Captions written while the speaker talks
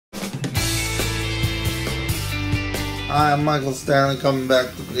Hi, I'm Michael Stanley coming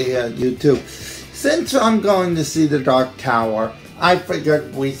back to the YouTube. Since I'm going to see The Dark Tower, I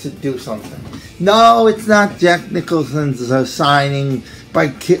figured we should do something. No, it's not Jack Nicholson's signing by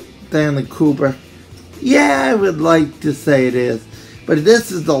Stanley Kubrick. Yeah, I would like to say it is. But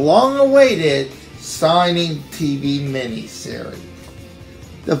this is the long-awaited signing TV miniseries.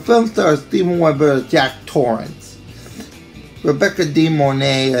 The film stars Steven Weber as Jack Torrance, Rebecca De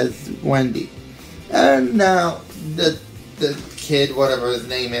Mornay as Wendy, and now the kid, whatever his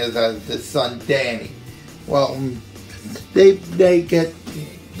name is, as his son Danny. Well, they get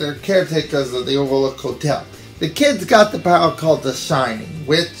their caretakers of the Overlook Hotel. The kid's got the power called the Shining,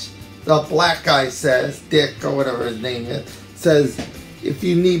 which the black guy says, Dick or whatever his name is, says, if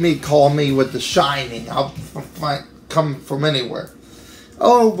you need me, call me with the Shining. I'll come from anywhere.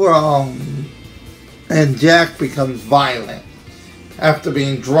 Overall, and Jack becomes violent after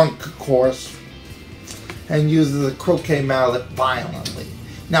being drunk, of course, and uses a croquet mallet violently.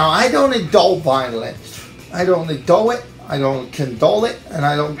 Now, I don't indulge violence. I don't indulge it, I don't condole it, and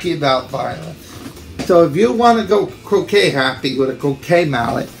I don't give out violence. So if you want to go croquet happy with a croquet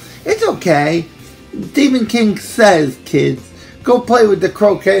mallet, it's okay. Stephen King says, kids, go play with the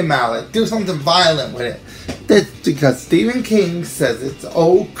croquet mallet. Do something violent with it. That's because Stephen King says it's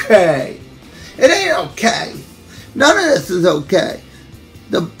okay. It ain't okay. None of this is okay.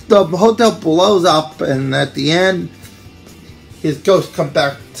 The hotel blows up, and at the end, his ghost comes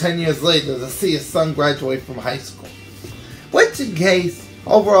back 10 years later to see his son graduate from high school. Which, in case,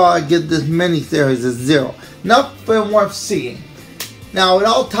 overall, I give this miniseries a 0. Nothing worth seeing. Now, it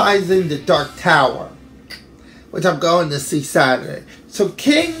all ties into Dark Tower, which I'm going to see Saturday. So,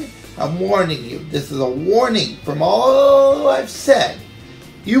 King, I'm warning you. This is a warning from all I've said.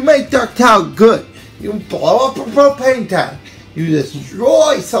 You make Dark Tower good. You blow up a propane tank. You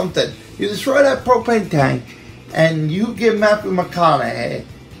destroy something. You destroy that propane tank, and you give Matthew McConaughey,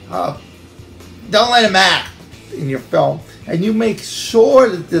 don't let him act in your film, and you make sure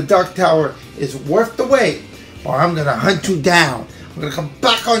that the Dark Tower is worth the wait, or I'm going to hunt you down. I'm going to come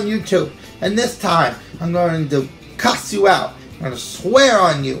back on YouTube, and this time I'm going to cuss you out. I'm going to swear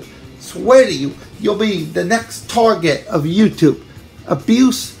on you, swear to you, you'll be the next target of YouTube.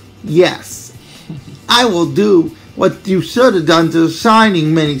 Abuse? Yes. I will do what you should have done to the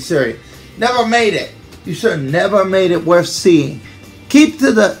Shining miniseries. Never made it. You should have never made it worth seeing. Keep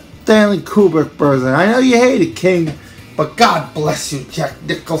to the Stanley Kubrick version. I know you hate it, King, but God bless you, Jack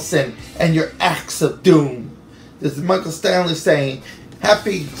Nicholson, and your acts of doom. This is Michael Stanley saying,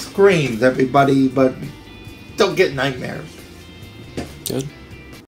 happy screams, everybody, but don't get nightmares. Good.